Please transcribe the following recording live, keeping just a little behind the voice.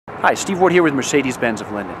Hi, Steve Ward here with Mercedes-Benz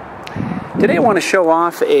of Linden. Today I want to show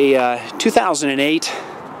off a 2008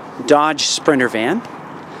 Dodge Sprinter van.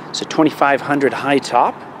 It's a 2500 high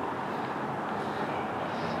top.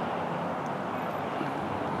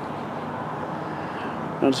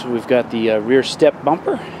 Notice we've got the rear step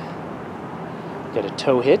bumper. Got a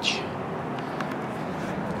tow hitch.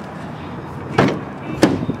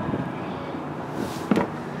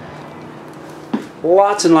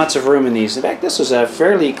 Lots and lots of room in these. In fact, this is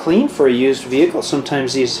fairly clean for a used vehicle.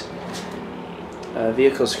 Sometimes these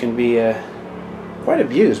vehicles can be quite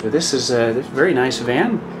abused, but this is a very nice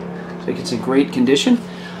van. I think it's in great condition.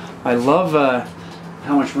 I love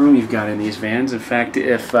how much room you've got in these vans. In fact,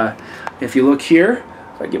 if you look here,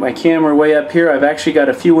 if I get my camera way up here, I've actually got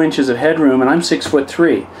a few inches of headroom, and I'm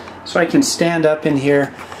 6'3", so I can stand up in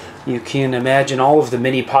here. You can imagine all of the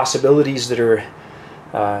many possibilities that are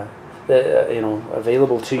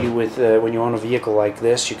available to you with when you own a vehicle like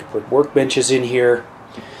this. You can put workbenches in here.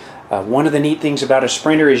 One of the neat things about a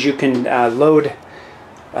Sprinter is you can load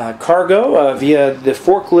cargo via the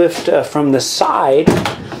forklift from the side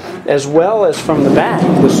as well as from the back.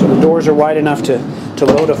 So the doors are wide enough to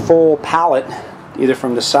load a full pallet either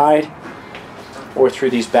from the side or through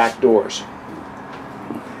these back doors.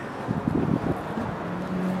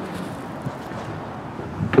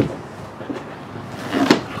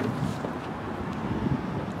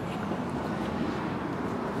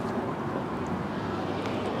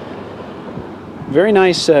 Very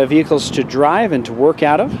nice vehicles to drive and to work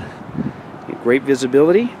out of. Great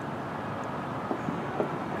visibility.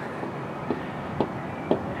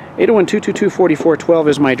 801-222-4412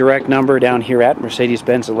 is my direct number down here at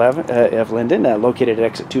Mercedes-Benz of Linden, located at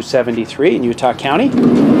exit 273 in Utah County.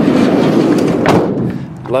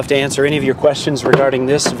 I'd love to answer any of your questions regarding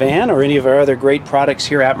this van or any of our other great products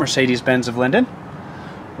here at Mercedes-Benz of Linden.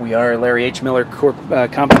 We are a Larry H. Miller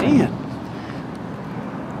company.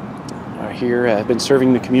 Here have been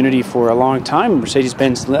serving the community for a long time.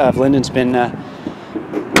 Mercedes-Benz of Linden's been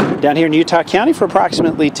down here in Utah County for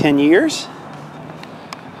approximately 10 years.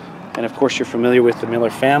 And of course you're familiar with the Miller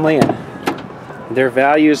family and their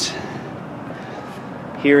values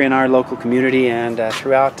here in our local community and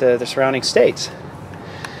throughout the surrounding states.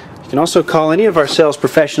 You can also call any of our sales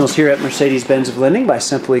professionals here at Mercedes-Benz of Linden by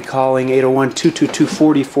simply calling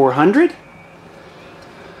 801-222-4400.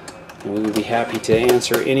 And we will be happy to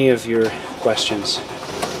answer any of your questions.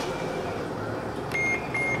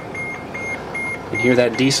 You can hear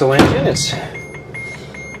that diesel engine. It's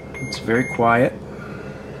very quiet.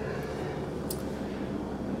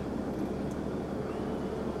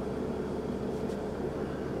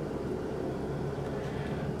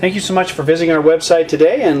 Thank you so much for visiting our website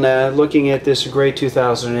today and looking at this great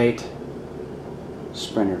 2008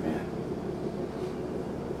 Sprinter van.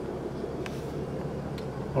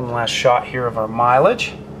 One last shot here of our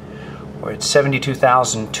mileage. We're at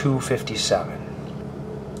 72,257.